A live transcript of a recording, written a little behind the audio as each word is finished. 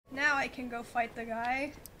can go fight the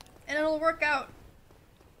guy, and it'll work out.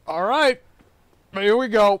 All right, here we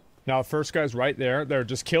go. Now, the first guy's right there. There,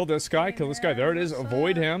 just kill this guy. Kill this guy. There it is.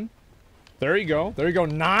 Avoid him. There you go. There you go.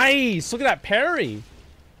 Nice. Look at that parry.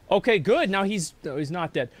 Okay, good. Now he's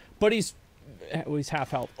not dead, but he's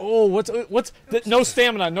half health. Oh, what's no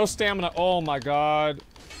stamina. No stamina. Oh my god.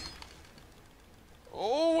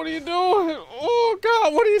 Oh, what are you doing? Oh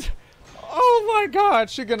god, what are you? Oh my god,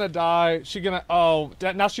 she gonna die. She gonna. Oh,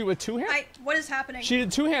 now she with two-hander. What is happening? She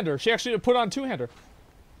did two-hander. She actually put on two-hander.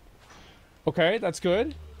 Okay, that's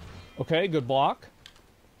good. Okay, good block.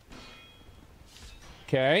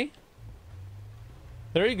 Okay.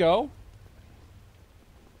 There you go.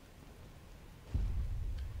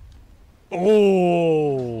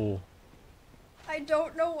 Oh. I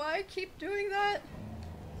don't know why I keep doing that.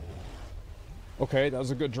 Okay, that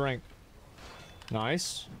was a good drink.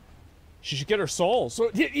 Nice. She should get her soul.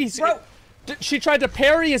 So she tried to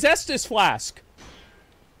parry his Estus flask.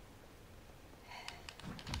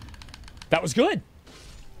 That was good.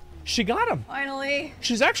 She got him. Finally.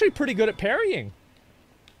 She's actually pretty good at parrying.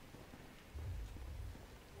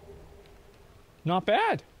 Not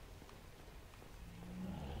bad.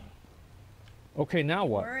 Okay, now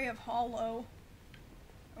what? Beware of hollow.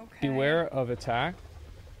 Okay. Beware of attack.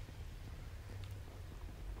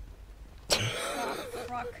 Oh,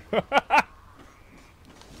 fuck.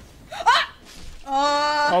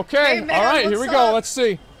 Okay, hey, man, alright, here we go. Let's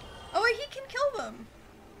see. Oh, wait, he can kill them.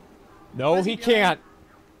 No, he can't.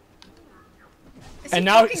 And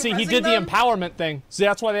now, see, he did the empowerment thing. See,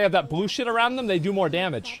 that's why they have that blue shit around them. They do more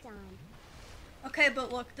damage. Okay,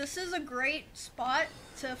 but look, this is a great spot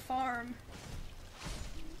to farm.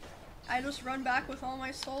 I just run back with all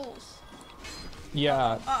my souls.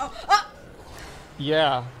 Yeah. Uh-oh.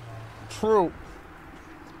 Yeah. True.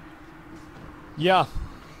 Yeah.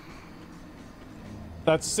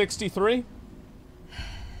 That's 63.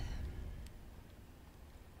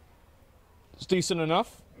 It's decent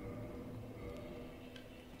enough.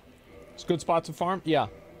 It's a good spot to farm. Yeah.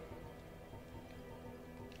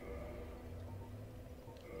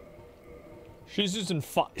 She's using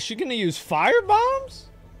she gonna use fire bombs?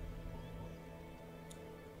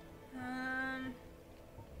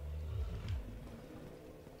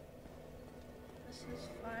 This is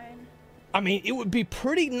fine. I mean, it would be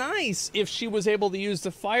pretty nice if she was able to use the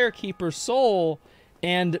Firekeeper's soul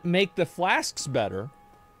and make the flasks better.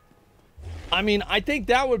 I mean, I think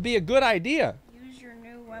that would be a good idea. Use your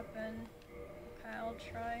new weapon. Okay, I'll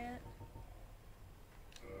try it.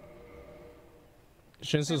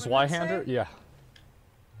 Shinsu's Y-hander? Yeah.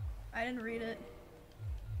 I didn't read it.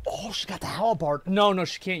 Oh, she got the halberd. No,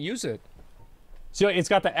 she can't use it. See, it's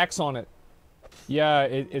got the X on it. Yeah,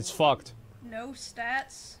 it's fucked. No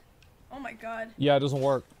stats. Oh my god. Yeah, it doesn't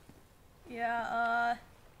work. Yeah,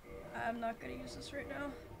 I'm not gonna use this right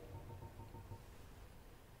now.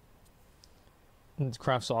 It's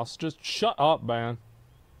craft sauce. Just shut up, man.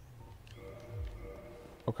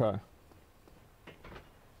 Okay.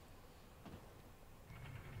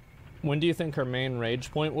 When do you think her main rage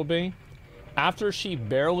point will be? After she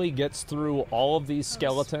barely gets through all of these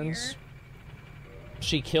skeletons,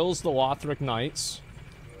 she kills the Lothric Knights,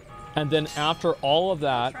 and then after all of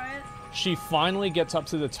that, she finally gets up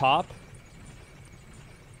to the top,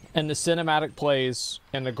 and the cinematic plays,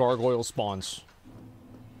 and the gargoyle spawns.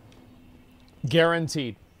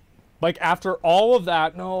 Guaranteed. Like, after all of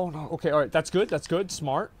that, no, okay, alright, that's good,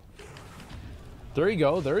 smart. There you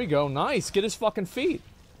go, nice, get his fucking feet.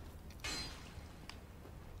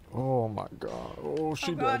 Oh my god, oh,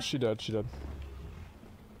 she dead.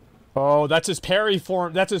 Oh, that's his parry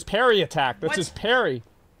form, that's his parry attack, that's his parry.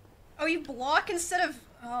 Oh, you block instead of,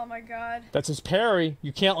 oh my god. That's his parry,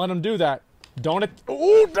 you can't let him do that. Don't it,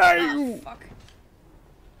 oh, damn! Oh, fuck.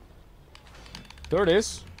 There it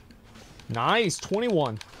is. Nice,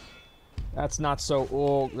 21. That's not so,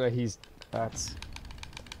 oh, that's...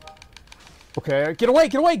 Okay, get away! I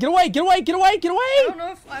don't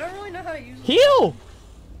really know how to use it. Heal!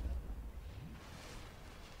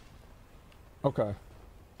 Okay.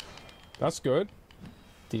 That's good.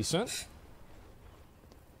 Decent.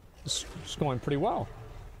 It's going pretty well.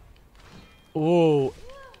 Ooh.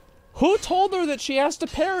 Who told her that she has to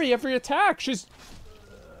parry every attack? She's...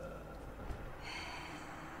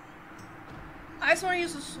 I just want to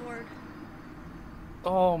use the sword.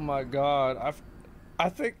 Oh my god. I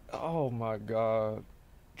think... Oh my god.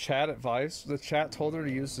 Chat advice? The chat told her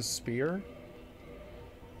to use the spear?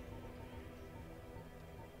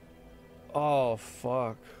 Oh,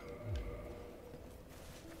 fuck.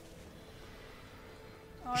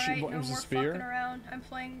 Alright, no more fucking around. I'm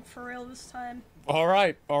playing for real this time.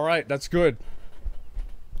 Alright, that's good.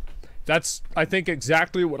 That's, I think,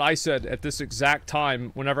 exactly what I said at this exact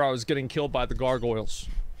time whenever I was getting killed by the gargoyles.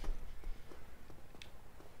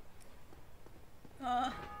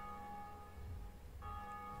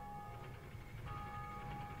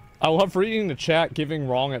 I love reading the chat giving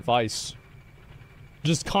wrong advice.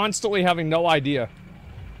 Just constantly having no idea.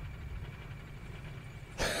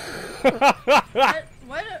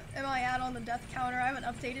 What am I at on the death counter? I haven't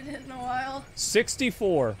updated it in a while.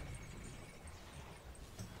 64.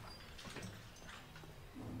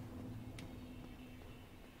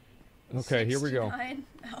 Okay, here we go. 69?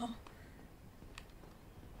 Oh.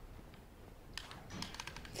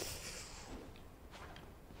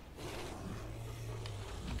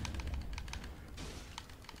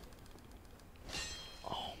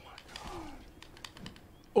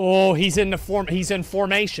 Oh, he's in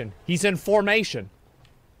formation. He's in formation.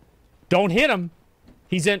 Don't hit him.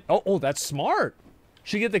 He's in. Oh, that's smart.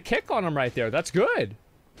 She get the kick on him right there. That's good.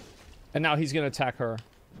 And now he's gonna attack her.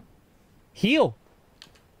 Heal.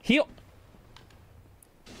 Heal.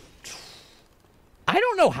 I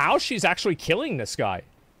don't know how she's actually killing this guy.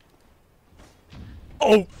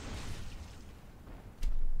 Oh.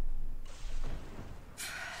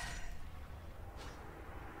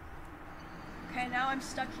 Okay, now I'm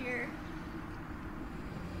stuck here.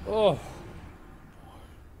 Oh.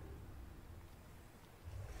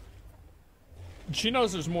 She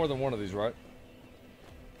knows there's more than one of these, right?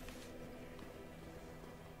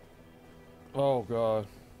 Oh, God.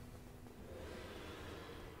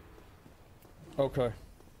 Okay.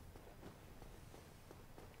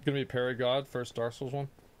 Gonna be Parry God, first Dark Souls one?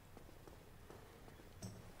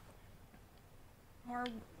 Or...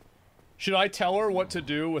 Should I tell her what to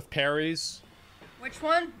do with parries? Which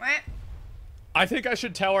one? I think I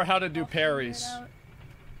should tell her how to do parries.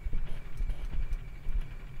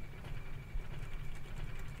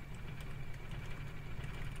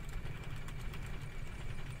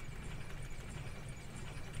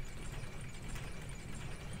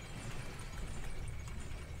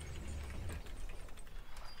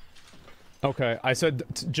 Okay, I said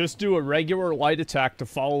just do a regular light attack to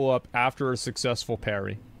follow up after a successful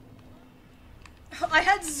parry. I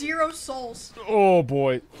had 0 souls. Oh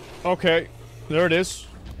boy. Okay, there it is.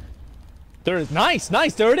 There it is. Nice,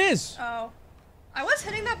 nice, there it is. Oh. I was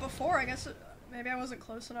hitting that before, I guess maybe I wasn't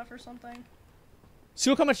close enough or something. See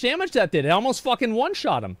look how much damage that did. It almost fucking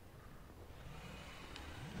one-shot him.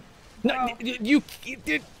 No, you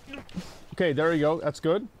did. Okay, there you go. That's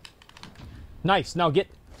good. Nice. Now get.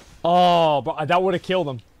 Oh, but that would have killed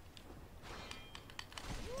him.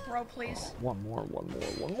 Bro, please. Oh, one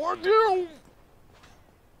more. Dude.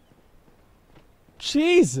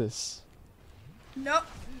 Jesus. Nope.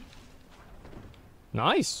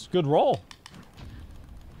 Nice. Good roll.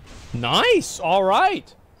 Nice. All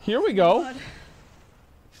right. Here we go. God.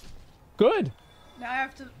 Good. Now I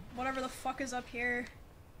have to. Whatever the fuck is up here.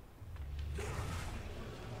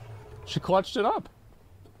 She clutched it up.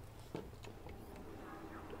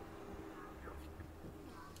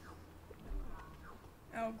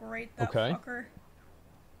 Oh, great, that okay. fucker.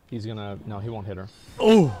 He's gonna... No, he won't hit her.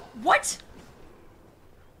 Oh! What?!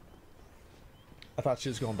 I thought she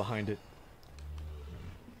was going behind it.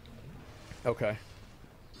 Okay.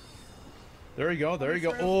 There you go, there you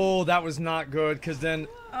go. Oh, that was not good, because then...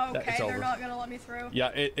 Okay, they're not gonna let me through. Yeah,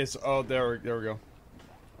 it's... Oh, there we go.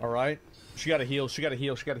 Alright. She gotta heal, she gotta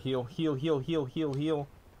heal. Heal.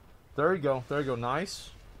 There you go,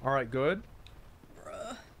 nice. Alright, good.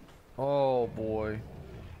 Bruh. Oh, boy.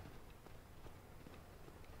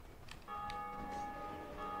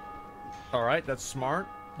 Alright, that's smart.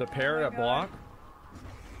 The pair, that block.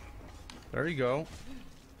 There you go.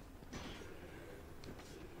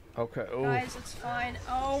 Okay, oh. Guys, it's fine.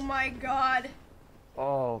 Oh my god.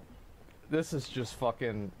 Oh, this is just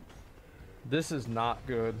fucking... This is not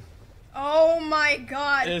good. Oh my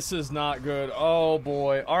god. This is not good. Oh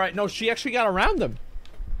boy. Alright, no, she actually got around them.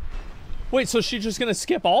 Wait, so she's just gonna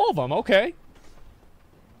skip all of them? Okay.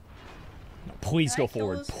 Please go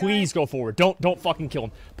forward. Please go forward. Don't fucking kill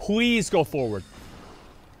him. Please go forward.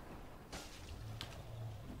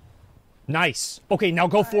 Nice. Okay, now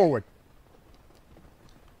go forward.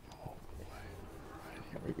 Oh boy.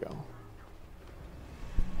 Here we go.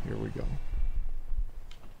 Here we go.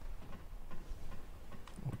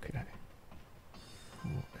 Okay.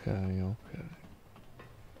 Okay.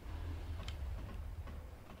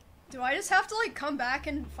 Do I just have to, like, come back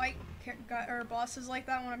and fight or bosses like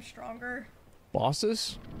that when I'm stronger?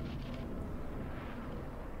 Bosses?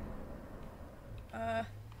 There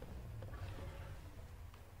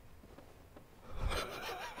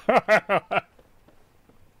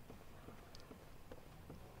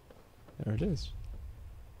it is.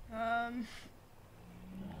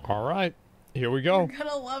 All right, here we go. You're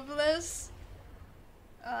gonna love this.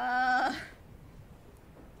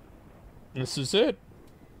 This is it.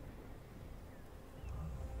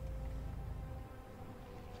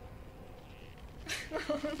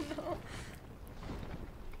 Oh no.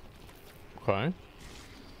 Okay.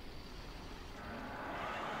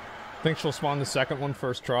 Think she'll spawn the second one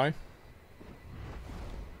first try?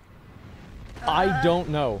 I don't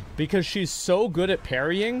know, because she's so good at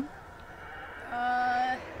parrying.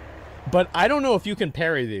 But I don't know if you can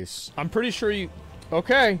parry these. I'm pretty sure you...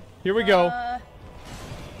 Okay, here we go.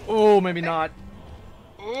 Oh, maybe not.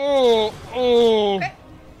 Oh, oh. Okay.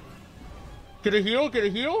 Get a heal, get a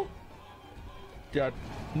heal. Dead.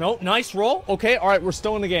 No, nice roll. Okay, all right, we're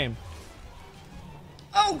still in the game.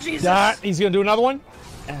 Oh, Jesus. That, he's gonna do another one.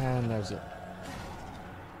 And there's it.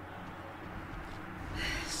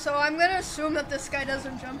 So I'm gonna assume that this guy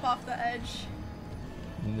doesn't jump off the edge.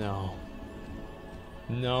 No.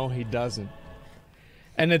 No, he doesn't.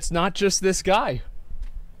 And it's not just this guy.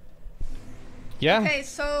 Yeah. Okay,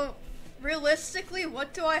 so realistically,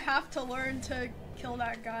 what do I have to learn to kill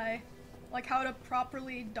that guy? Like how to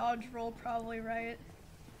properly dodge roll, probably, right?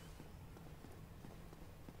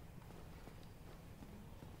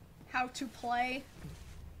 How to play?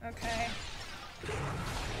 Okay.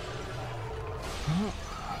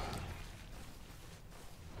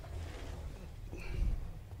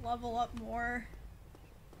 Level up more.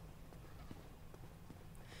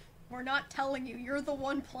 We're not telling you. You're the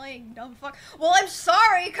one playing, dumb fuck. Well, I'm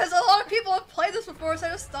sorry, because a lot of people have played this before, so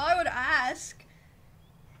I just thought I would ask.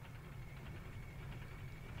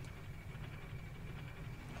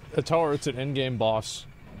 Tell her it's an in-game boss.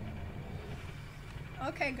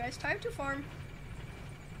 Okay, guys, time to farm.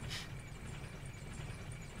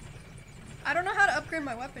 I don't know how to upgrade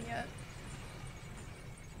my weapon yet.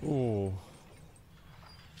 Ooh.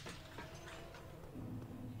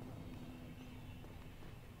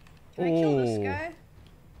 Can I kill this guy?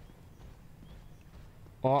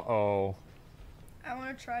 Uh-oh. I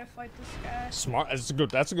want to try to fight this guy. Smart.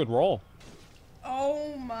 That's a good roll.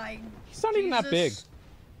 Oh my. He's not even that big. Jesus.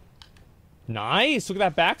 Nice. Look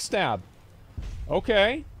at that backstab.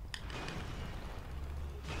 Okay.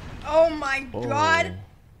 Oh my god.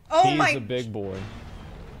 Oh my. He's a big boy.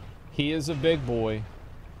 He is a big boy.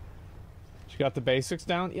 She got the basics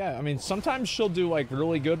down? Yeah, I mean, sometimes she'll do, like,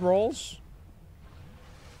 really good rolls.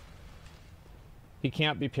 He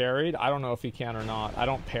can't be parried. I don't know if he can or not. I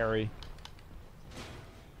don't parry.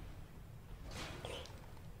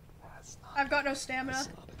 I've got no stamina. That's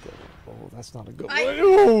not a good one. Oh, that's not a good one.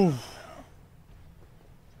 Ooh.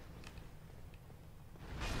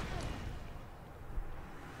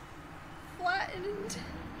 Flattened.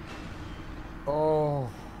 Oh.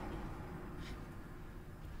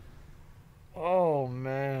 Oh,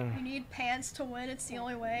 man. You need pants to win. It's the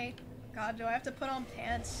only way. God, do I have to put on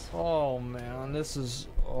pants? Oh, man. This is...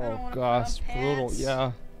 I don't Oh, wanna gosh. put on Brutal. pants.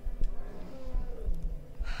 Yeah.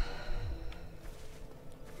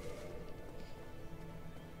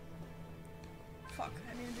 Fuck,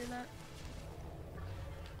 I need to do that.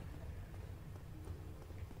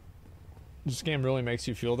 This game really makes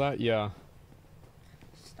you feel that? Yeah.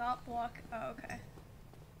 Stop block. Oh, okay.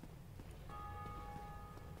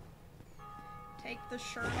 Take the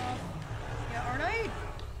shirt off. Yeah, aren't I?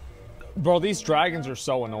 Bro, these dragons are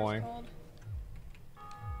so annoying.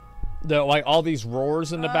 The, like, all these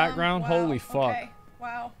roars in the background. Wow, Holy fuck. Okay.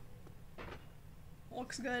 Wow.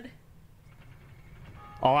 Looks good.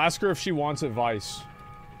 I'll ask her if she wants advice.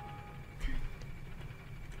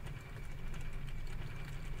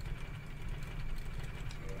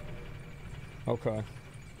 Okay.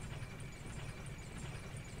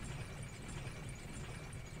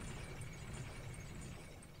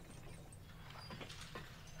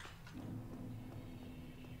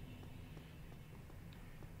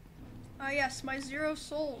 Ah, yes, my 0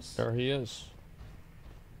 souls. There he is.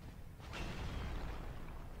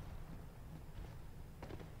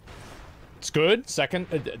 It's good. Second,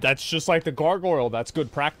 that's just like the gargoyle. That's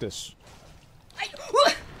good practice.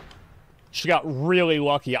 She got really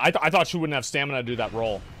lucky. I thought she wouldn't have stamina to do that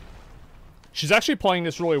roll. She's actually playing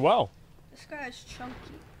this really well. This guy's chunky.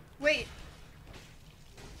 Wait.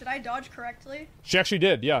 Did I dodge correctly? She actually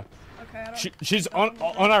did, yeah. Okay, I don't... She's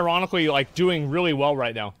unironically, like, doing really well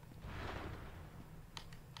right now.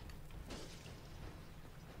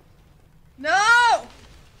 No!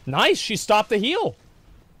 Nice, she stopped the heal.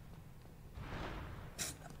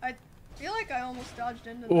 I feel like I almost dodged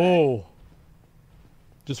into that. Oh.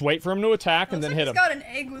 Just wait for him to attack and then hit him. He's got an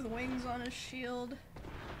egg with wings on his shield.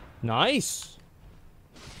 Nice.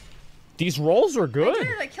 These rolls are good. I did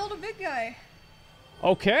it, I killed a big guy.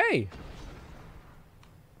 Okay.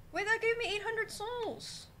 Wait, that gave me 800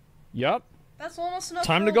 souls. Yep. That's almost enough.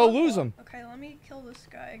 Time for to a go level lose up. him. Okay, let me kill this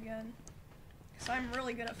guy again. Because I'm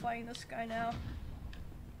really good at fighting this guy now.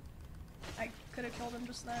 I could have killed him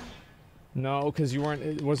just then. No, because you weren't.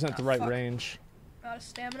 It wasn't at the right Fuck. range. Out of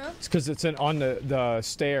stamina? It's because it's on the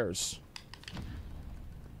stairs.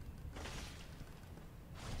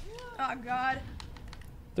 Oh god.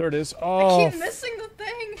 There it is. Oh. I keep missing the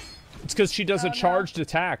thing. It's because she does Oh, a no. charged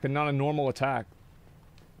attack and not a normal attack.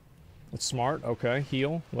 That's smart. Okay,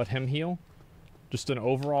 heal. Let him heal. Just an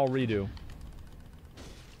overall redo.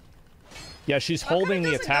 Yeah, she's How come holding it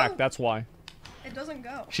the doesn't attack. go? That's why. It doesn't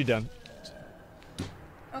go. She done.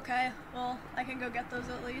 Okay, well, I can go get those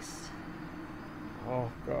at least.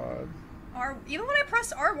 Oh god. Even when I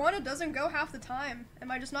press R1, it doesn't go half the time. Am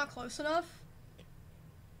I just not close enough?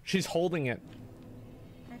 She's holding it.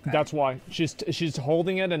 Okay. That's why. She's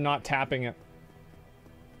holding it and not tapping it.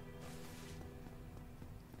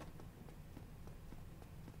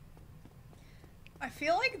 I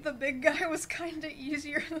feel like the big guy was kind of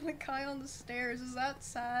easier than the guy on the stairs. Is that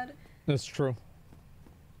sad? That's true.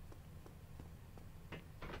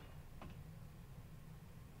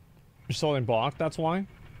 You're still blocked, that's why? Is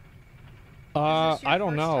this your I don't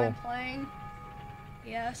first know. time playing?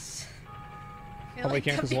 Yes. I feel Probably like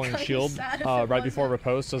can't that'd because be holding kinda shield sad if right it before wasn't.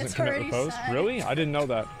 riposte doesn't It's commit already riposte. sad. Really? I didn't know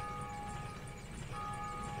that.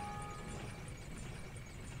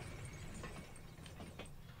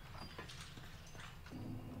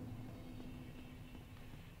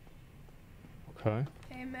 Okay.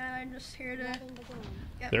 Okay, man, I'm just here to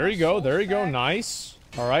get There my you go. souls There you go. back. Nice.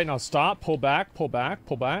 All right, now stop. Pull back. Pull back.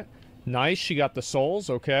 Pull back. Nice. She got the souls.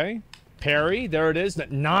 Okay. Parry. There it is.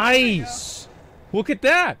 Nice. Look at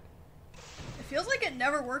that. It feels like it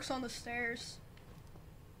never works on the stairs.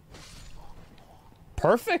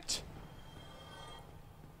 Perfect.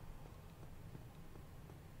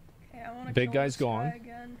 Okay, I want to Big kill guy's this guy gone.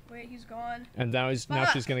 again. Wait, he's gone. And now now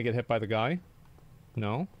Fuck. she's gonna get hit by the guy.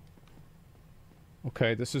 No.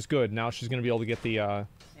 Okay, this is good. Now she's gonna be able to get the.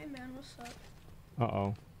 Hey, man, what's up?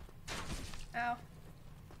 Uh-oh. Ow.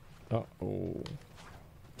 Uh-oh.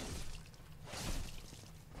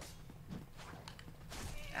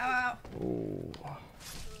 Ow, ow. Oh.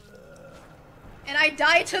 And I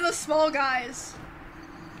died to the small guys.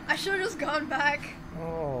 I should have just gone back.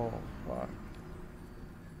 Oh, fuck.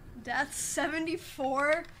 Death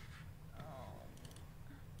 74.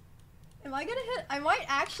 Am I gonna hit? I might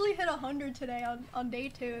actually hit 100 today on day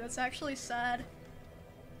 2. That's actually sad.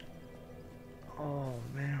 Oh,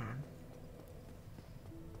 man.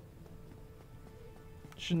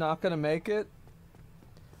 She's not gonna make it?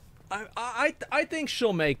 I think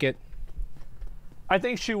she'll make it. I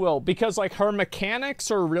think she will, because, like, her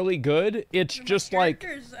mechanics are really good. It's My just, like...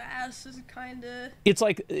 character's ass is kinda... It's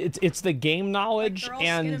like it's the game knowledge they're all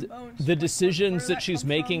skin and and bones. the Like, decisions where that that she's come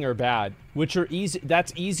making from? are bad, which are easy.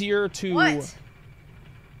 That's easier to What?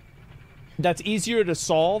 that's easier to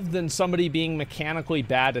solve than somebody being mechanically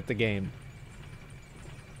bad at the game.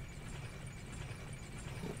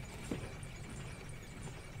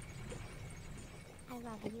 I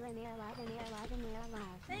love you and I love and I love and I love.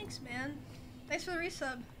 Thanks, man. Thanks for the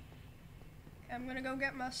resub. Okay, I'm gonna go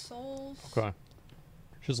get my souls. Okay.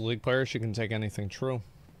 She's a league player. She can take anything true.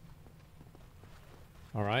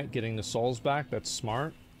 All right, getting the souls back. That's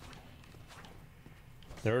smart.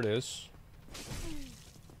 There it is.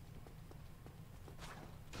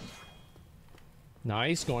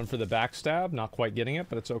 Nice. Going for the backstab. Not quite getting it,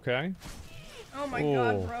 but it's okay. Oh my Oh.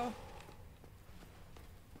 god, bro.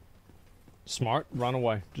 Smart. Run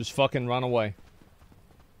away. Just fucking run away.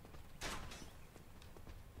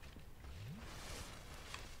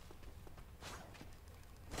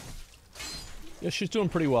 Yeah, she's doing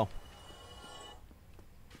pretty well.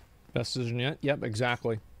 Best decision yet? Yep,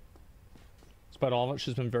 exactly. Despite all of it,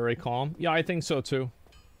 she's been very calm. Yeah, I think so too.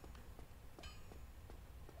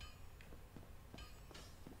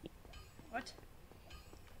 What?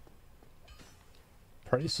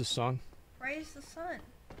 Praise the sun. Praise the sun.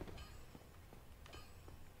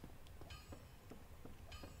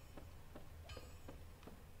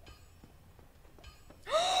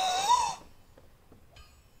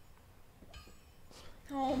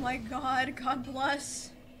 Oh my god, God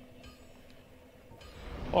bless.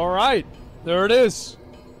 All right, there it is.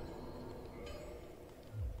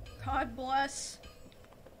 God bless.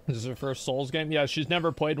 This is her first Souls game. Yeah, she's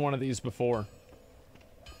never played one of these before.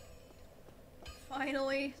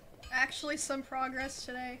 Finally. Actually some progress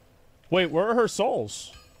today. Wait, where are her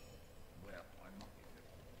souls?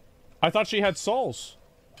 I thought she had souls.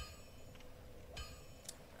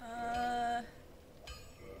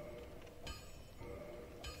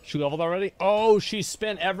 She leveled already? Oh, she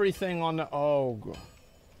spent everything on the... Oh,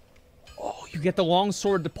 you get the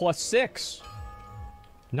longsword to +6.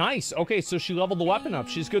 Nice. Okay, so she leveled the weapon up.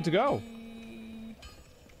 She's good to go.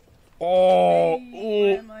 Oh,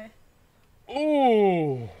 Where am I?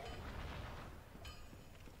 ooh.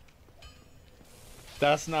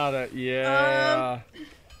 That's not a... Yeah.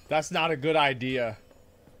 That's not a good idea.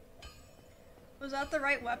 Was that the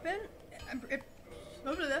right weapon?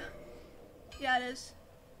 Yeah, it is.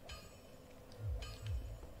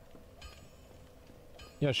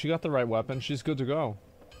 Yeah, she got the right weapon. She's good to go.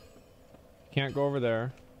 Can't go over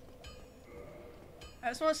there. I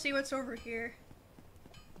just want to see what's over here.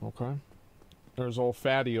 Okay. There's old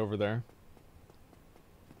fatty over there.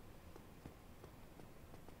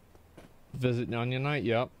 Visit Onion Knight?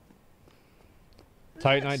 Yep.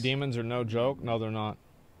 Titanite demons are no joke? No, they're not.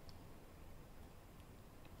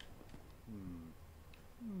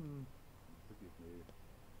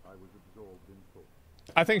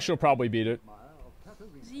 I think she'll probably beat it.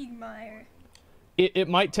 Ziegmeyer. It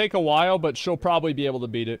might take a while, but she'll probably be able to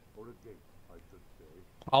beat it.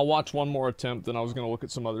 I'll watch one more attempt, then I was going to look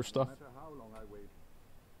at some other stuff.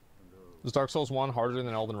 Is Dark Souls 1 harder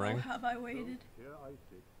than Elden Ring? Oh, have I waited?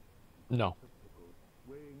 No.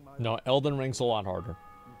 No, Elden Ring's a lot harder.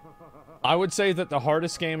 I would say that the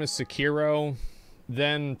hardest game is Sekiro,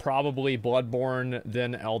 then probably Bloodborne,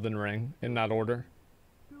 then Elden Ring, in that order.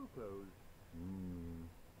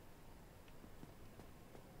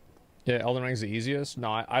 Yeah, Elden Ring's the easiest?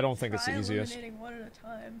 No, I don't think it's the easiest. Eliminating one at a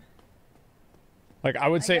time. Like, I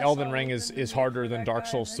would say guess Elden I'll Ring is eliminate harder for than that Dark guy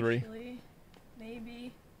Souls 3. eventually.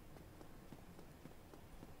 Maybe.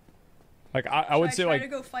 Like, I would say, try like... to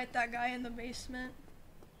go fight that guy in the basement?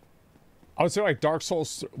 I would say, like, Dark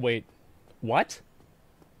Souls... Wait. What?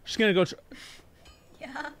 She's gonna go...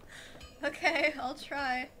 Yeah. Okay, I'll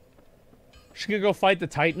try. She's gonna go fight the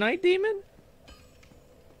Titanite demon?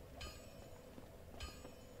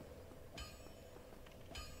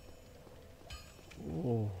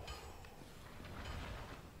 Oh.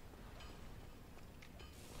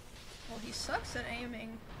 Well, he sucks at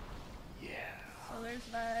aiming. Yeah. So there's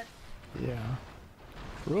that. Yeah.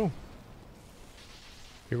 True.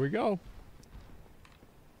 Here we go.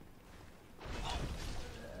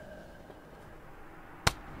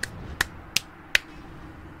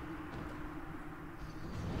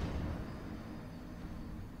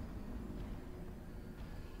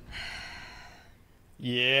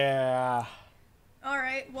 Yeah.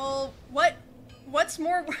 Alright, well, what's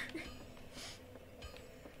more...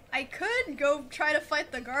 I could go try to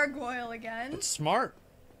fight the gargoyle again. It's smart.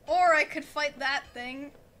 Or I could fight that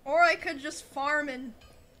thing. Or I could just farm and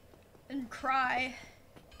cry.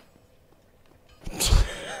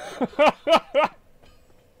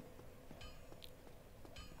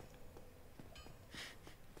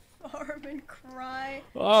 Farm and cry.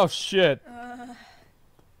 Oh, shit.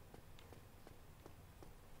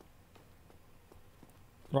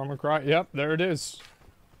 Farm and cry. Yep, there it is.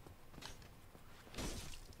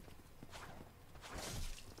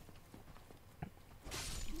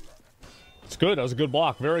 It's good. That was a good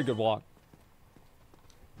block. Very good block.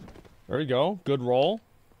 There you go. Good roll.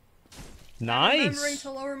 Nice. I'm remembering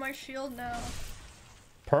to lower my shield now.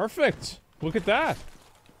 Perfect. Look at that.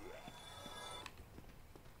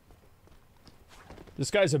 This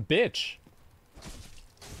guy's a bitch.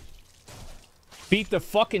 Beat the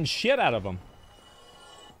fucking shit out of him.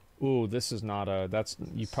 Ooh, this is not a... That's...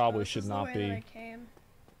 You probably should not be...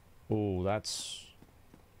 Ooh, that's...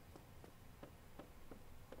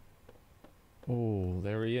 Ooh,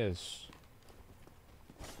 there he is.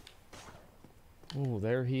 Ooh,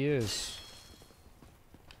 there he is.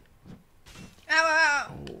 Ow,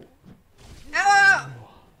 ow, ow! Ow, ow!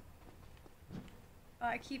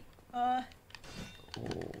 I keep, Oh,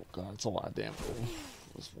 God, it's a lot of damage.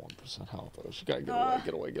 It was 1% health. Oh, she gotta get away,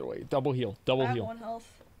 get away, get away. Double heal, double heal. 1 health.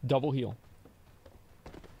 Double heal.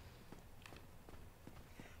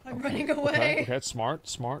 I'm running away. Okay, okay, it's smart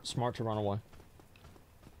to run away.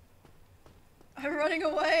 I'm running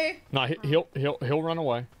away. No, he'll run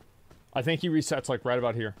away. I think he resets like right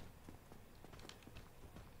about here.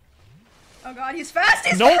 Oh God, he's fast.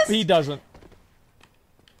 He's nope, fast. He doesn't.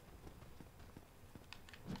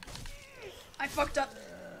 I fucked up.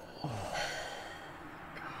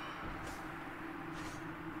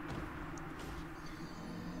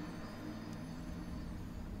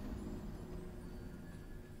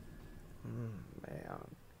 Man.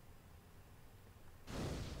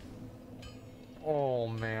 Oh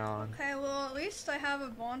man. Okay, well at least I have a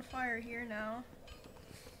bonfire here now.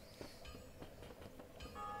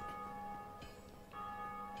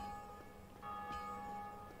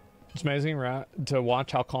 It's amazing to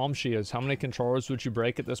watch how calm she is. How many controllers would you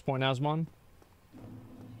break at this point, Asmon?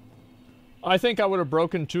 I think I would have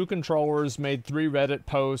broken 2 controllers, made 3 Reddit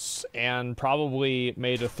posts, and probably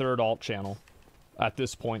made a 3rd alt channel at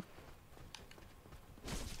this point.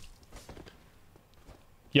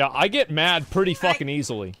 Yeah, I get mad pretty fucking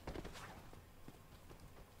easily.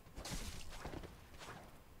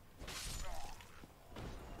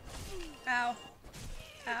 Ow.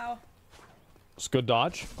 Ow. It's good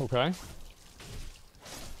dodge. Okay.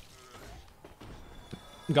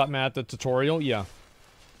 Got mad at the tutorial? Yeah.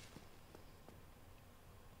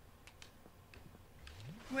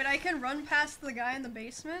 Wait, I can run past the guy in the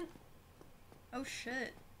basement? Oh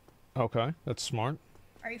shit. Okay, that's smart.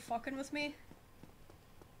 Are you fucking with me?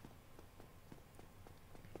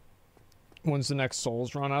 When's the next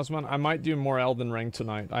Souls run, Asmon? I might do more Elden Ring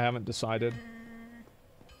tonight. I haven't decided.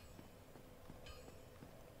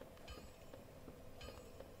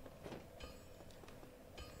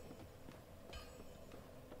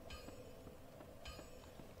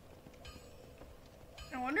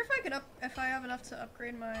 I wonder if I have enough to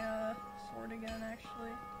upgrade my sword again,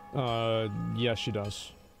 actually. Yeah, she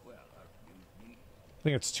does. I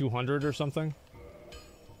think it's 200 or something.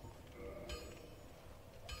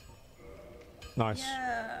 Nice.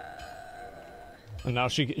 Yeah. And now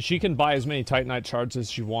she can buy as many Titanite shards as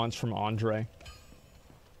she wants from Andre.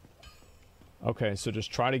 Okay, so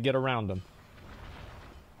just try to get around him.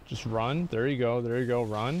 Just run. There you go. There you go.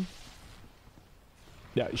 Run.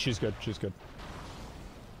 Yeah, she's good. She's good.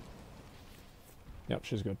 Yep,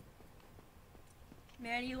 she's good.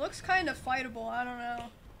 Man, he looks kind of fightable. I don't know.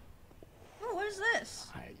 Oh, what is this?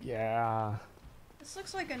 Yeah. This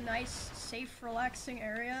looks like a nice, safe, relaxing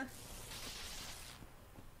area.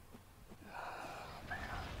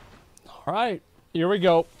 All right, here we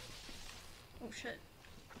go. Oh shit.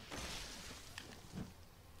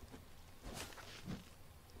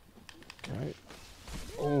 Okay.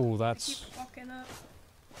 Oh, Keep that's fucking up.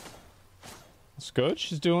 good.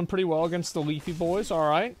 She's doing pretty well against the Leafy boys. All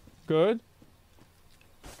right, good.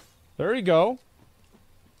 There you go.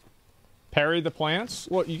 Parry the plants.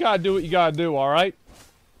 Well, you gotta do what you gotta do. All right.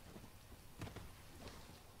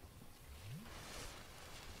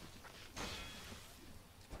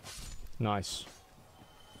 Nice.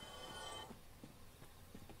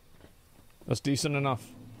 That's decent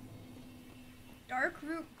enough. Dark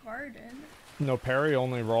Root Garden. No parry,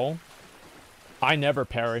 only roll. I never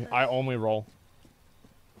parry. I only roll.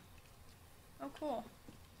 Oh, cool.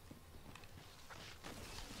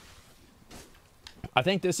 I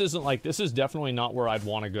think this isn't like, this is definitely not where I'd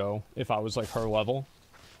want to go if I was like her level.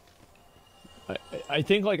 I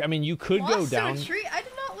think like, I mean, you could go down. To a tree? I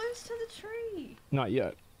did not lose to the tree. Not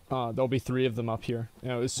yet. There'll be 3 of them up here. You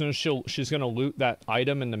know, as soon as she's gonna loot that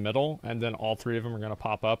item in the middle, and then all 3 of them are gonna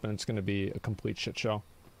pop up, and it's gonna be a complete shit show.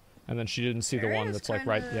 And then she didn't see the one that's like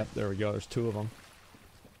right. Yep, there we go. There's 2 of them.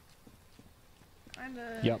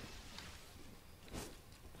 Kinda. Yep.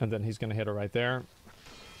 And then he's gonna hit her right there.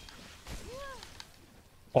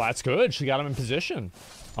 Oh, that's good. She got him in position.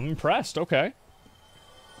 I'm impressed. Okay.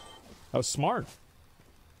 That was smart.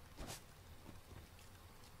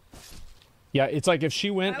 Yeah, it's like if she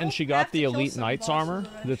went and she got the Elite Knight's armor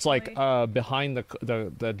that's like behind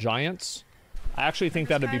the giants, I actually think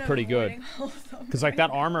that'd be pretty good. Because like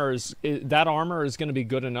that armor is going to be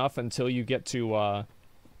good enough until you get to Anor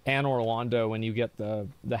Londo and you get the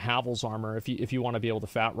Havel's armor if you want to be able to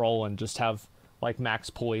fat roll and just have like max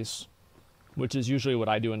poise, which is usually what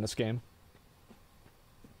I do in this game.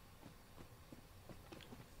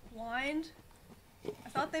 Blind? I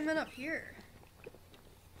thought they meant up here.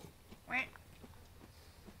 Wah.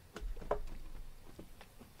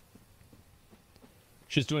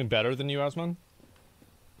 She's doing better than you, Asmon?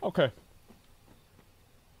 Okay.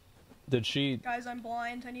 Did she... Guys, I'm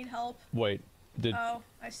blind. I need help. Wait, did... Oh,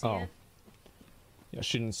 I see it. Yeah,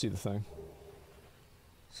 she didn't see the thing.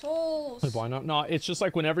 Souls! Why not? No, it's just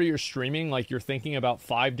like whenever you're streaming, like you're thinking about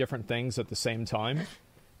 5 different things at the same time.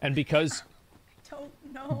 And because... Don't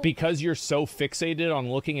know. Because you're so fixated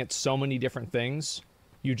on looking at so many different things,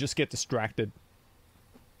 you just get distracted.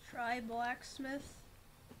 Try blacksmith.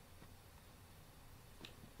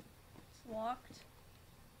 It's locked.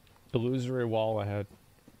 Illusory wall ahead.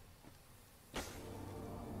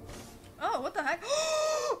 Oh, what the heck?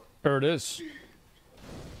 There it is.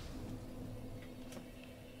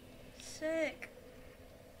 Sick.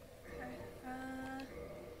 Okay,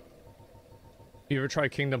 You ever try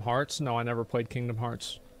Kingdom Hearts? No, I never played Kingdom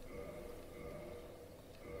Hearts.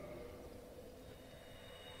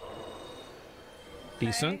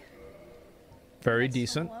 Decent. okay. Very Got some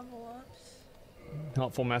decent. level ups.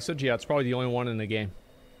 Helpful message. Yeah, it's probably the only one in the game.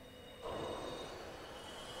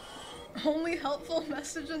 Only helpful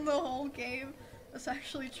message in the whole game. That's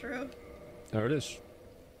actually true. There it is.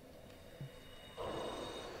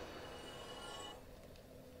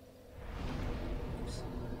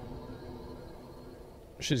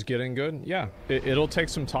 She's getting good. Yeah, it'll take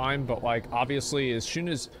some time, but like obviously, as soon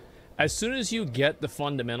as you get the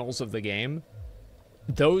fundamentals of the game,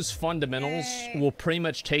 those fundamentals will pretty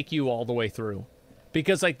much take you all the way through,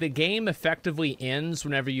 because like the game effectively ends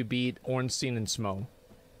whenever you beat Ornstein and Smo,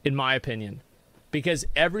 in my opinion, because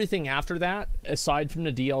everything after that, aside from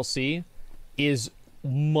the DLC, is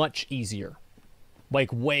much easier,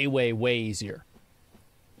 like way, way, way easier.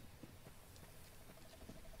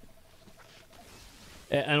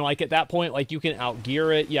 And like at that point, like you can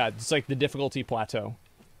outgear it. Yeah, it's like the difficulty plateau.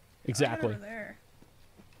 Exactly. There.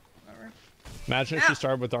 Imagine if she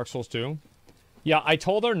started with Dark Souls 2. Yeah, I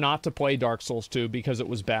told her not to play Dark Souls 2 because it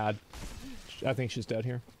was bad. I think she's dead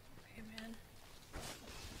here. Okay, man.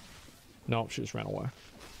 No, she just ran away.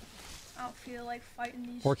 I don't feel like fighting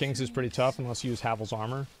these. Four Kings is pretty tough unless you use Havel's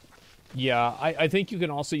armor. Yeah, I think you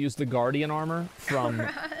can also use the Guardian armor from...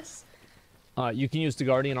 you can use the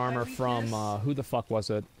Guardian armor from, who the fuck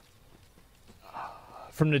was it?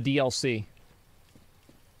 From the DLC.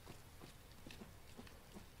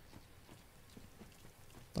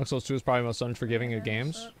 Dark Souls 2 is probably the most unforgiving of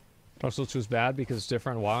games. Dark Souls 2 is bad because it's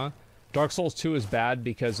different. Why? Dark Souls 2 is bad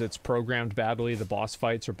because it's programmed badly. The boss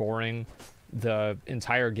fights are boring. The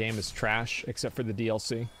entire game is trash, except for the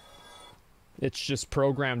DLC. It's just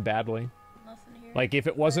programmed badly. Like, if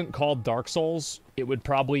it wasn't called Dark Souls, it would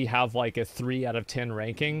probably have, like, a 3 out of 10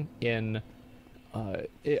 ranking in,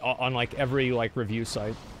 on, like, every, like, review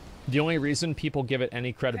site. The only reason people give it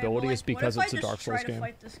any credibility is because it's a Dark Souls game.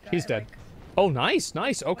 He's dead. Like... Oh, nice,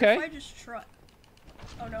 nice, okay. What if I just try...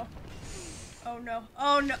 Oh, no. Oh, no.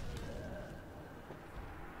 Oh, no.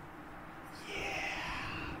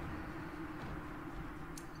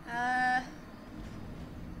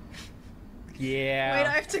 Yeah. Wait,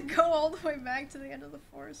 I have to go all the way back to the end of the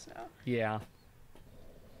forest now. Yeah.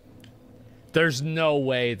 There's no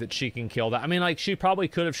way that she can kill that. I mean, like, she probably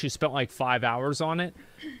could if she spent, like, 5 hours on it,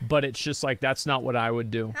 but it's just, like, that's not what I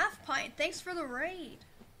would do. Half pint, thanks for the raid.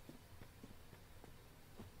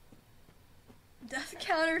 Death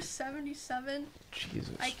counter 77.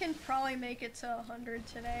 Jesus. I can probably make it to 100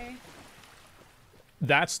 today.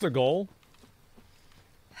 That's the goal?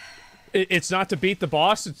 It's not to beat the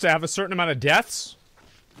boss, it's to have a certain amount of deaths?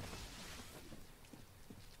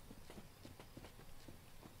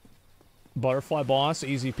 Butterfly boss,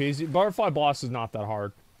 easy peasy. Butterfly boss is not that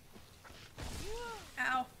hard.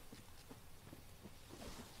 Ow.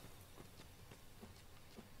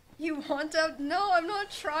 You want to? No, I'm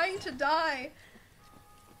not trying to die.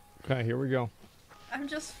 Okay, here we go. I'm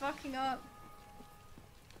just fucking up.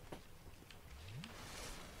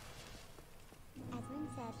 Asmon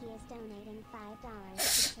said he is donating $5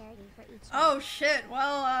 to charity for each. Oh shit,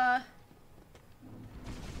 well,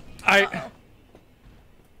 I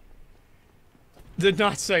did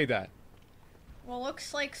not say that. Well,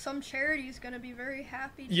 looks like some charity is gonna be very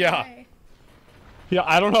happy today. Yeah. Yeah,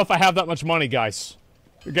 I don't know if I have that much money, guys.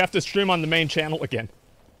 You're gonna have to stream on the main channel again.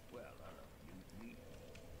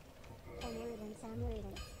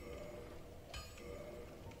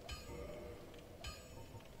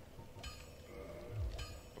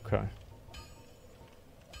 Okay.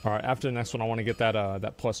 Alright, after the next one, I want to get that,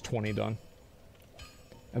 that plus 20 done.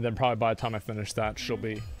 And then probably by the time I finish that, she'll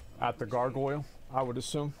be at the gargoyle, I would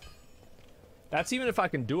assume. That's even if I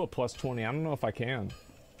can do a plus 20. I don't know if I can.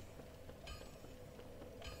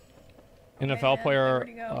 NFL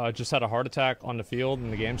player just had a heart attack on the field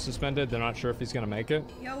and the game's suspended. They're not sure if he's going to make it.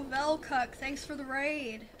 Yo, Velcuck, thanks for the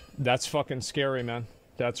raid. That's fucking scary, man.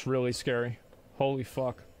 That's really scary. Holy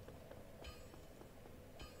fuck.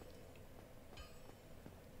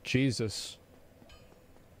 Jesus.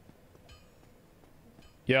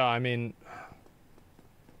 Yeah, I mean...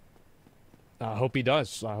 I hope he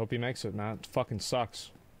does. I hope he makes it, man. It fucking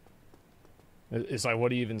sucks. It's like, what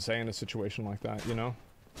do you even say in a situation like that, you know?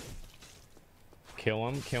 Kill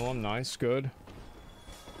him, nice, good.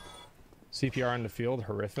 CPR in the field,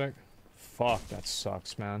 horrific. Fuck, that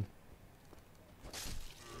sucks, man.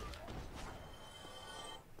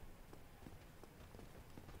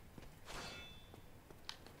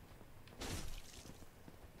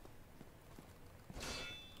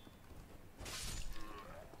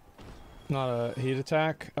 Not a heat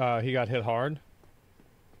attack. He got hit hard.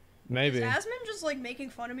 Maybe. Is Asmon just like making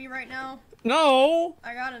fun of me right now? No!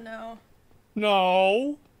 I gotta know.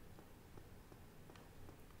 No!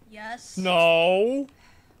 Yes. No!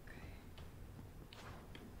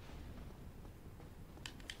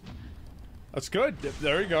 That's good.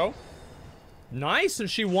 There you go. Nice, and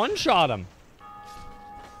she one-shot him.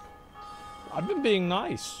 I've been being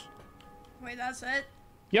nice. Wait, that's it?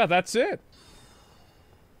 Yeah, that's it.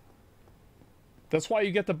 That's why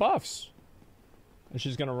you get the buffs. And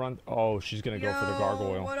she's gonna run. Oh, she's gonna go for the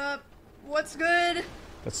gargoyle. What up? What's good?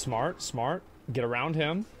 That's smart, smart. Get around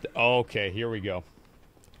him. Okay, here we go.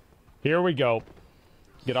 Here we go.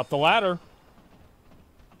 Get up the ladder.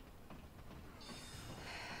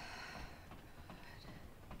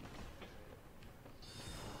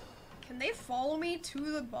 Can they follow me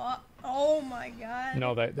to the bot? Oh my god.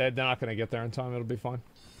 No, they're not gonna get there in time. It'll be fine.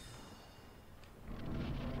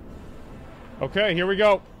 Okay, here we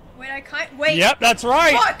go. Wait, I can't. Wait. Yep, that's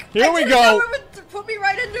right. Fuck! Here we I didn't go. know it would put me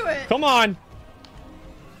right into it. Come on.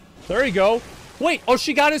 There you go. Wait, oh,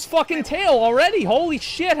 she got his fucking tail already. Holy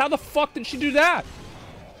shit, how the fuck did she do that?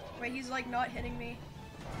 Wait, he's like not hitting me.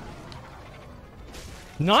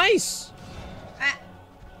 Nice. Ah.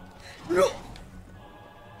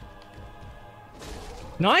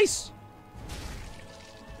 Nice.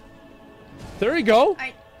 There you go.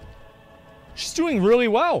 I. She's doing really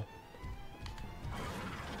well.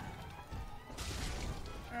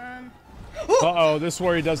 Uh-oh, this is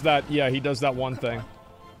where he does that. Yeah, he does that one thing.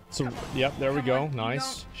 So, yep, there we go.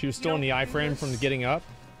 Nice. She was still in the iframe from getting up.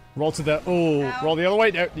 Roll to the... Oh, roll the other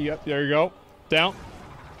way. There, yep, there you go. Down.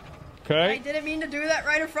 Okay. I didn't mean to do that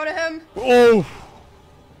right in front of him. Oh.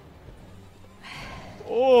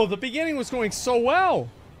 Oh, the beginning was going so well.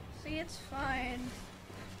 See, it's fine.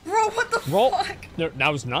 Bro, what the fuck? There, that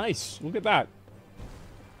was nice. Look at that.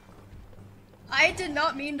 I did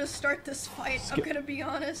not mean to start this fight, I'm gonna be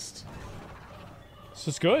honest. This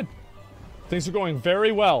is good. Things are going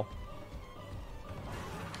very well.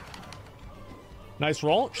 Nice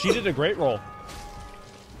roll. She did a great roll.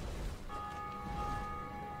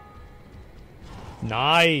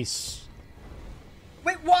 Nice.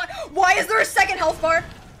 Wait, what? Why is there a second health bar?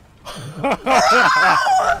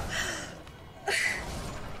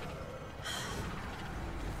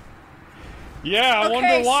 Yeah, I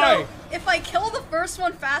wonder why. So if I kill the first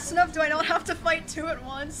one fast enough, do I not have to fight two at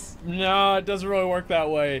once? No, it doesn't really work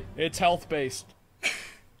that way. It's health-based.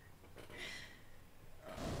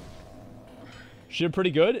 She did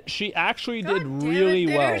pretty good. She actually did really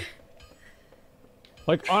well.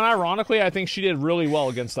 Like, unironically, I think she did really well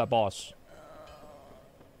against that boss.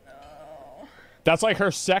 No. That's like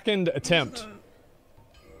her second attempt.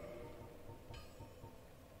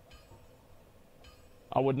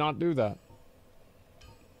 I would not do that.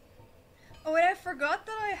 Oh wait, I forgot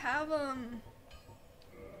that I have,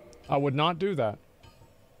 I would not do that.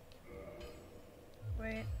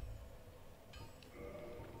 Wait.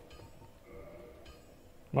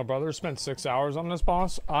 My brother spent 6 hours on this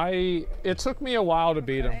boss. It took me a while to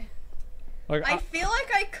beat him. Like I feel like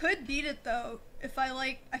I could beat it though. If I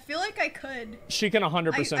feel like I could. She can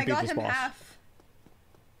 100% beat this boss. I got him half.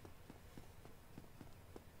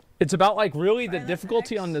 It's about like really the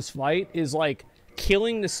difficulty on this fight is like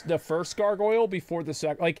killing the first gargoyle before the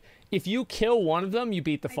second. Like if you kill one of them, you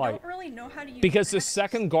beat the fight. I don't really know how to use because the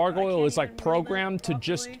second gargoyle is like programmed to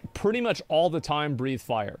just pretty much all the time breathe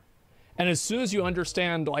fire. And as soon as you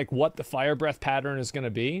understand like what the fire breath pattern is going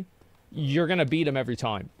to be, you're going to beat him every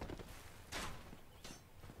time.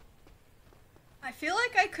 I feel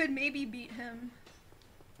like I could maybe beat him.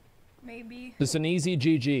 Maybe. It's an easy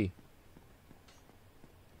GG.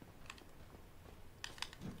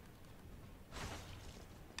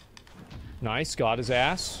 Nice, got his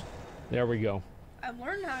ass. There we go. I've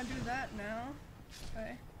learned how to do that now.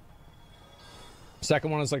 Okay. Second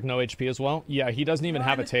one is like no HP as well. Yeah, he doesn't even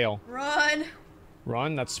have a tail. Run!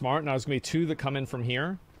 Run, that's smart. Now there's gonna be two that come in from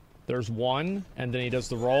here. There's one, and then he does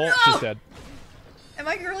the roll. No! She's dead. Am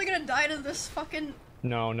I really gonna die to this fucking...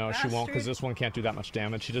 No, bastard? she won't, because this one can't do that much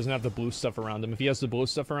damage. He doesn't have the blue stuff around him. If he has the blue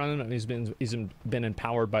stuff around him, and he's been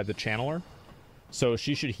empowered by the channeler. So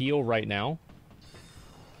she should heal right now.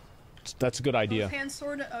 That's a good idea. Hand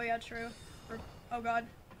sword. Oh yeah, true. Oh god.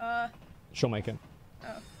 She'll make it.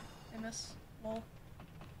 Oh, I miss. Lol.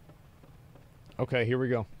 Okay, here we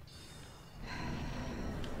go.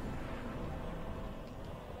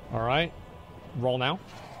 All right, roll now.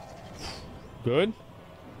 Good.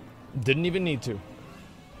 Didn't even need to.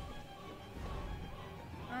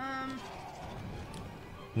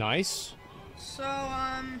 Nice. So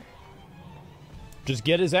just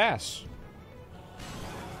get his ass.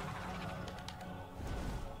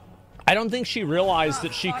 I don't think she realized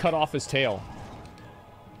that she cut off his tail.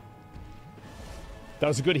 That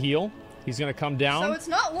was a good heal. He's gonna come down. So it's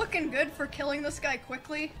not looking good for killing this guy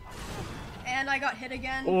quickly. And I got hit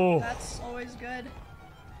again. Oh. That's always good.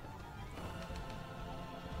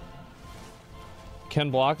 Ken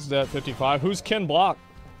Block is dead at 55. Who's Ken Block?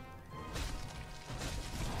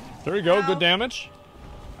 There you go. Ow. Good damage.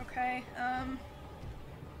 Okay,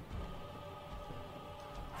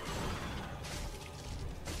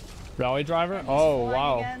 Rally driver? and he's Oh, flying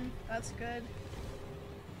wow. again. That's good.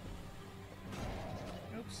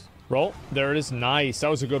 Oops. Roll. There it is. Nice. That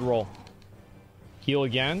was a good roll. Heal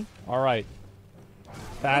again. All right.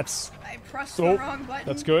 That's... I pressed the wrong button.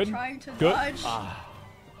 That's good. Trying to Good. dodge. Ah.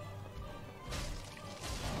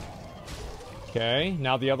 Okay,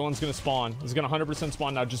 now the other one's gonna spawn. He's gonna 100%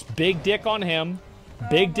 spawn now. Just big dick on him.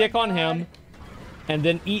 Big dick on him. And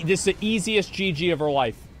then this is the easiest GG of her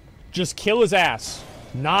life. Just kill his ass.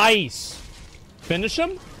 Nice. Finish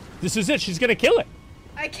him? This is it. She's gonna kill it.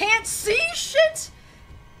 I can't see shit!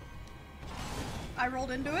 I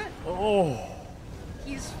rolled into it. Oh.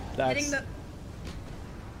 He's That's... hitting the...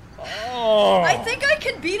 Oh. I think I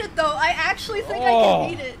can beat it, though. I actually think I can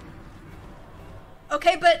beat it.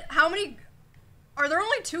 Okay, but how many... Are there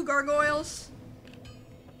only 2 gargoyles?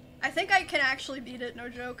 I think I can actually beat it, no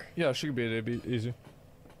joke. Yeah, she could beat it. It'd be easy.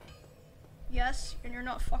 Yes, and you're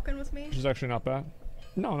not fucking with me? She's actually not bad.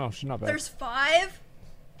 No, she's not bad. There's 5?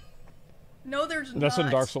 No, there's That's not.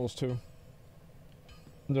 in Dark Souls 2.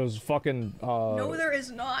 Those fucking No, there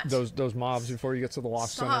is not. Those mobs before you get to the lock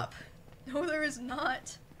center. Stop. No, there is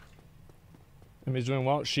not. Emmy's doing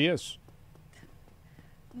well. She is.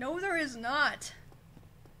 No, there is not.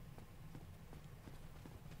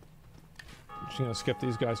 She's gonna skip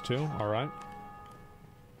these guys too. All right.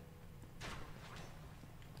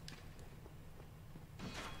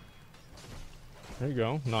 There you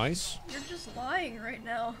go. Nice. You're just lying right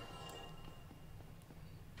now.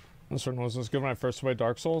 This one was good when I first played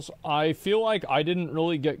Dark Souls. I feel like I didn't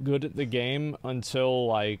really get good at the game until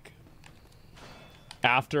like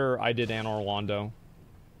after I did Anor Londo.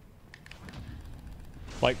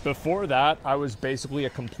 Like before that, I was basically a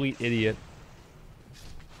complete idiot.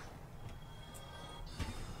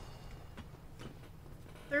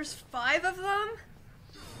 There's 5 of them?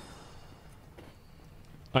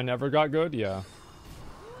 I never got good? Yeah.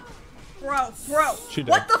 Bro. She did.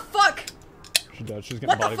 What the fuck? She did. She's getting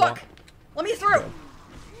What body the fuck? block. Let me through.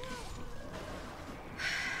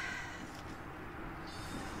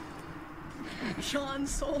 John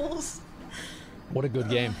Souls. What a good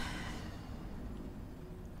game.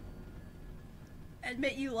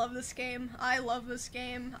 Admit you love this game. I love this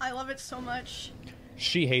game. I love it so much.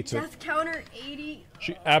 She hates it. Death counter 80.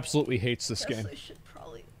 She absolutely hates this Guess game. I should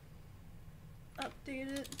probably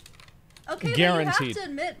update it. Okay, Guaranteed. then you have to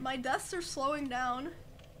admit, my deaths are slowing down.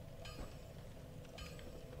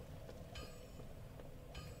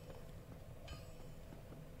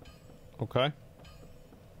 Okay.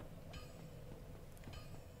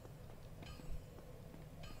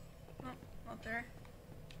 Oh, not there.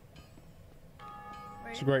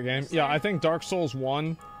 Wait, It's a great game. this Yeah, way? I think Dark Souls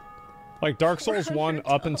 1... Like, Dark Souls 1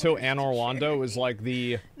 up until Anor Londo is like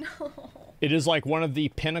the... No. It is like one of the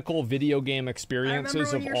pinnacle video game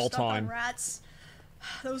experiences of all time. Rats.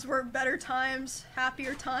 Those were better times,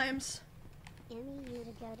 happier times.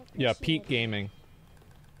 Yeah, peak gaming.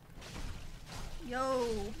 Yo.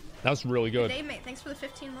 That was really good. Hey, mate, thanks for the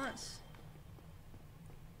 15 months.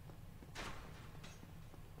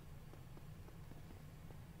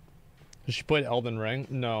 She played Elden Ring?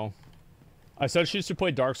 No. I said she used to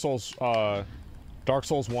play Dark Souls 1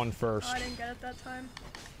 first. Oh, I didn't get it that time.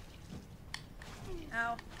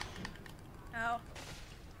 Ow. Ow.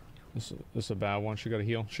 This is a bad one. She gotta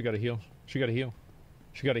heal. She gotta heal. She gotta heal.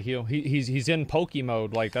 She gotta heal. He's in Poke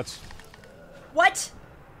mode. Like, that's... What?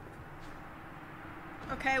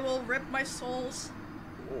 Okay, well, rip my souls.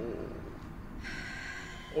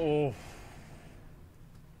 Oh.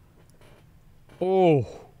 Oh.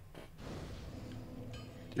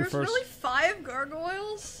 There's really 5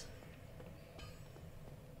 gargoyles?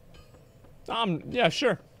 Yeah,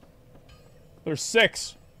 sure. There's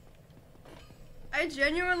 6. I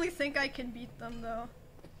genuinely think I can beat them, though.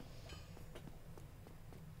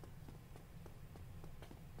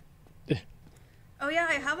 Oh yeah,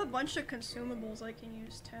 I have a bunch of consumables I can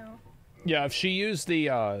use, too. Yeah, if she used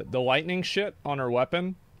the lightning shit on her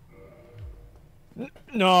weapon...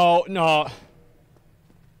 No.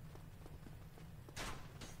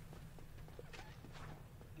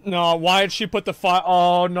 No, why did she put the fire?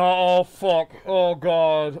 Oh no! Oh fuck! Oh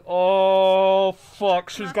god! Oh fuck!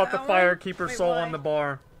 She's Not got the that Fire one? Keeper Wait, soul why? on the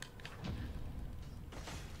bar.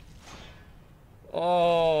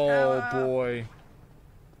 Oh Ow. boy!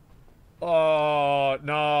 Oh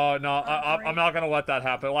no! I'm not gonna let that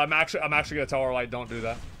happen. I'm actually gonna tell her like, don't do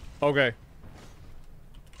that. Okay.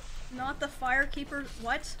 Not the Firekeeper.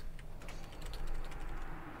 What?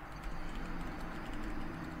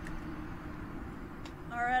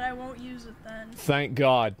 Alright, I won't use it then. Thank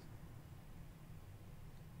God.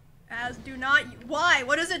 As do not. Why?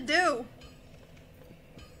 What does it do?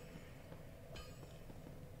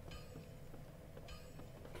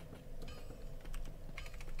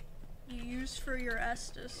 You use for your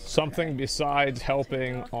Estus. Something Okay. besides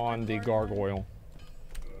helping off on my the gargoyle. gargoyle.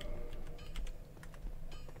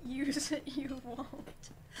 Use it, you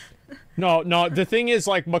won't. No, the thing is,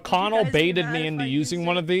 like, McConnell guys be baited mad me if into I using used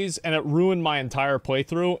one it? of these, and it ruined my entire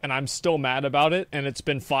playthrough, and I'm still mad about it, and it's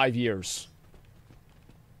been 5 years.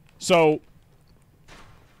 So,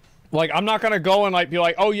 like, I'm not gonna go and, like, be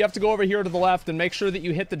like, oh, you have to go over here to the left and make sure that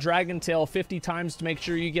you hit the dragon tail 50 times to make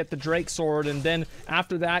sure you get the Drake sword, and then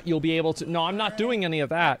after that, you'll be able to... No, I'm not doing any of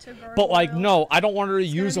that. But, like, no, I don't want her to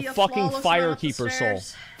use a be a fucking flawless run up the Firekeeper soul.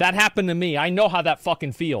 stairs. That happened to me. I know how that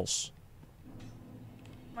fucking feels.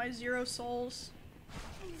 My 0 souls.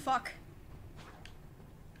 Fuck.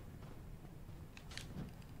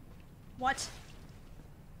 What?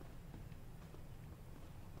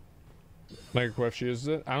 Make her quit if she uses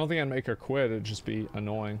it? I don't think I'd make her quit. It'd just be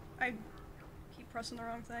annoying. I keep pressing the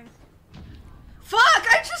wrong thing. Fuck!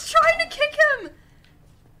 I'm just trying to kick him!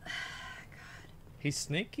 He's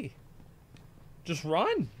sneaky. Just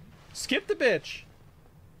run. Skip the bitch.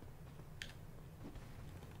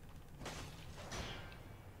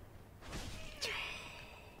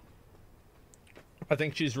 I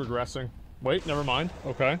think she's regressing. Wait, never mind.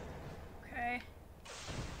 Okay. Okay.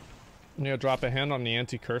 You gonna drop a hand on the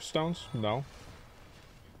anti-curse stones? No.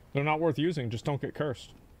 They're not worth using. Just don't get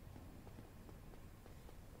cursed.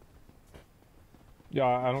 Yeah,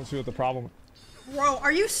 I don't see what the problem... Bro,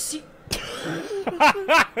 are you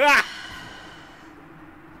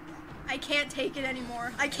I can't take it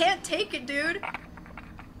anymore. I can't take it, dude.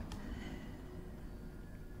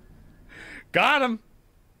 Got him!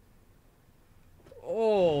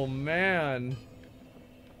 Oh, man.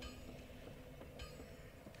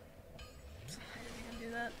 I didn't even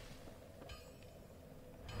do that.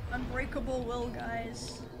 Unbreakable will,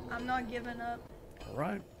 guys. I'm not giving up.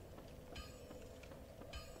 Alright.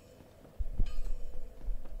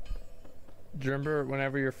 Do you remember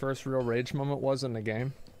whenever your first real rage moment was in the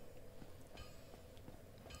game?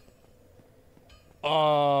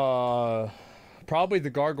 Probably the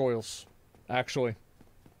gargoyles, actually.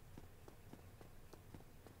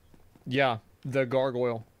 Yeah, the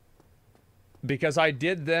gargoyle. Because I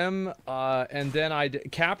did them, and then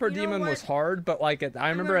Capra You know Demon what? was hard, but like I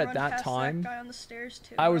remember gonna at run that past time, guy on the stairs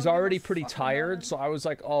too. I I was don't give a already pretty fuck about tired, him. so I was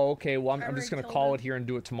like, oh, okay, well, I'm I just gonna already call killed it here and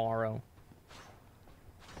do it tomorrow.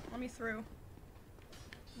 Let me through.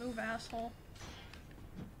 Move, asshole.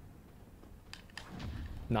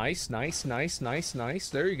 Nice, nice, nice, nice, nice.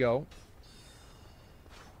 There you go.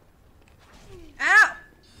 Ow!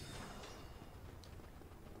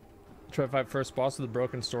 Try to fight first boss with a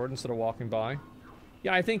broken sword instead of walking by.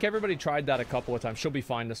 Yeah, I think everybody tried that a couple of times. She'll be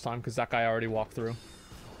fine this time because that guy already walked through.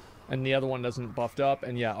 And the other one doesn't buffed up.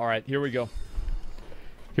 And yeah, alright, here we go.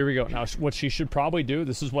 Here we go. Now, what she should probably do,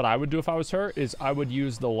 this is what I would do if I was her, is I would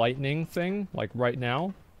use the lightning thing, like right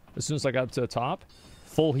now. As soon as I got up to the top.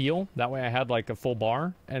 Full heal. That way I had like a full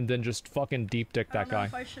bar. And then just fucking deep dick that I don't know guy.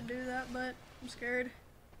 if I should do that, but I'm scared.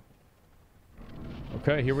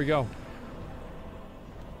 Okay, here we go.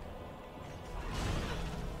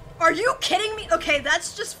 Are you kidding me? Okay,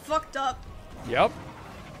 that's just fucked up. Yep.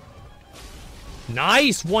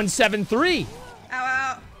 Nice! 173! Ow,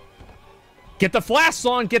 ow. Get the flasks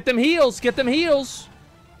on! Get them heals! Get them heals!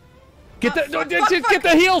 Get the fuck, get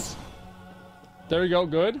the heals! There you go,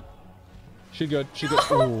 good. She good. She good.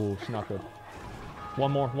 Oh, she's not good.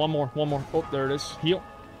 One more, one more, one more. Oh, there it is. Heal.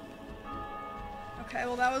 Okay,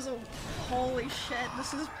 well that was a... Holy shit,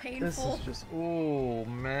 this is painful. just... Oh,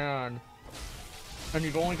 man. And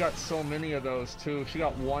you've only got so many of those, too. She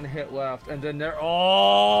got one hit left. And then there...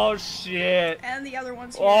 Oh, shit. And the other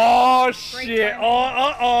one's here. Oh, Great shit. timing. Oh,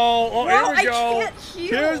 uh-oh. Oh, Bro, here we go. I can't heal.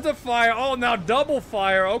 Here's the fire. Oh, now double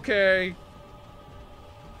fire. Okay.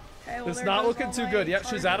 Okay, well, It's there not goes looking all too my good. Yep,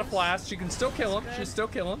 she's out of charges. flask. She can still kill him. That's She's good. still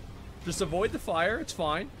kill him. Just avoid the fire. It's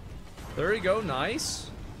fine. There you go. Nice.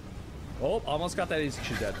 Oh, almost got that easy.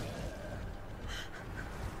 She's dead.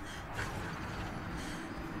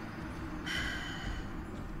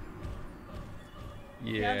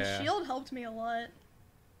 Yeah, the Yeah. shield helped me a lot.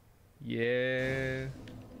 Yeah.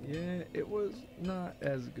 Yeah, it was not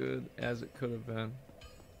as good as it could have been.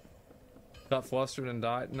 Got flustered and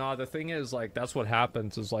died. No, the thing is, like, that's what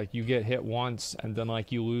happens is, like, you get hit once and then,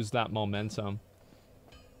 like, you lose that momentum.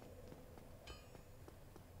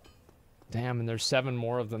 Damn, and there's 7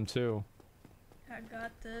 more of them, too. I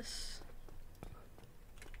got this.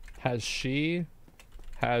 Has she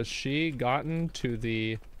Has she gotten to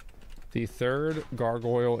the third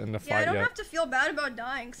gargoyle in the Yeah, I fight don't yet? have to feel bad about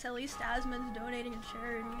dying, because at least Asmon's donating to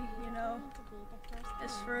charity, you know?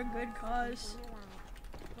 It's for a good cause.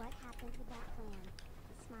 What happened to that plan?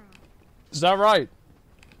 Smile. Is that right?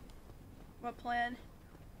 What plan?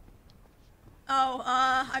 Oh,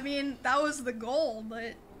 I mean, that was the goal,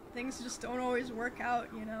 but things just don't always work out,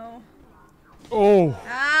 you know? Oh!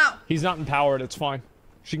 Ow! He's not empowered, it's fine.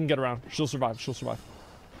 She can get around. She'll survive, she'll survive.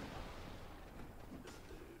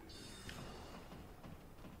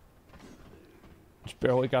 Just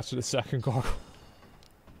barely got to the second gargoyle.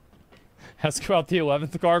 Has to go out the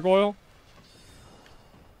 11th gargoyle?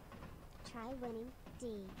 Try winning. D.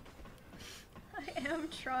 I am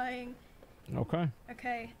trying. Okay.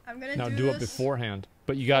 Okay, I'm gonna Now do do this. it beforehand.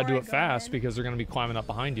 But you gotta do before I it go fast in. because they're gonna be climbing up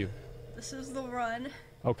behind you. This is the run.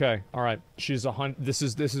 Okay, alright. She's this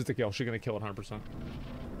is the kill. She's gonna kill it 100%.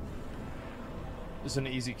 This is an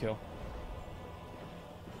easy kill.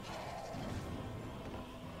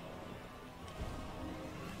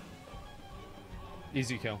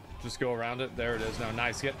 Easy kill. Just go around it. There it is. Now,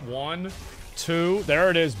 nice. Get 1, 2. There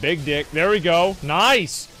it is. Big dick. There we go.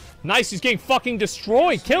 Nice. Nice. He's getting fucking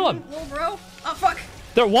destroyed. Kill him. Little bro. Oh, fuck.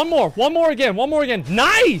 There. One more. One more again. One more again.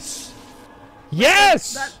 Nice.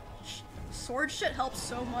 Yes. That sword shit helps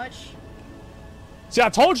so much. See, I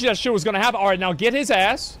told you that shit was gonna happen. All right, now get his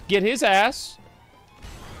ass. Get his ass.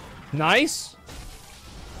 Nice.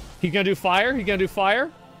 He gonna do fire? He gonna do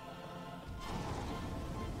fire?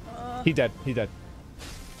 He dead. He dead.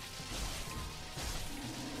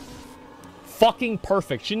 Fucking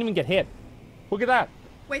perfect. She didn't even get hit. Look at that.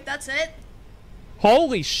 Wait, that's it?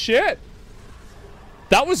 Holy shit.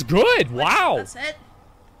 That was good. Wow. That's it?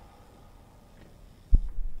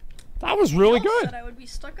 That was really Y'all good. said I would be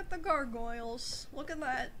stuck at the gargoyles. Look at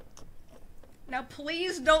that. Now,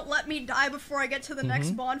 please don't let me die before I get to the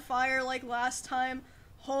next bonfire like last time.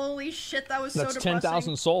 Holy shit, that was That's so depressing.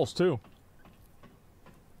 10,000 souls, too.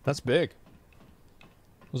 That's big.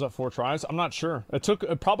 Was that 4 tries? I'm not sure.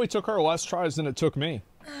 It probably took her less tries than it took me.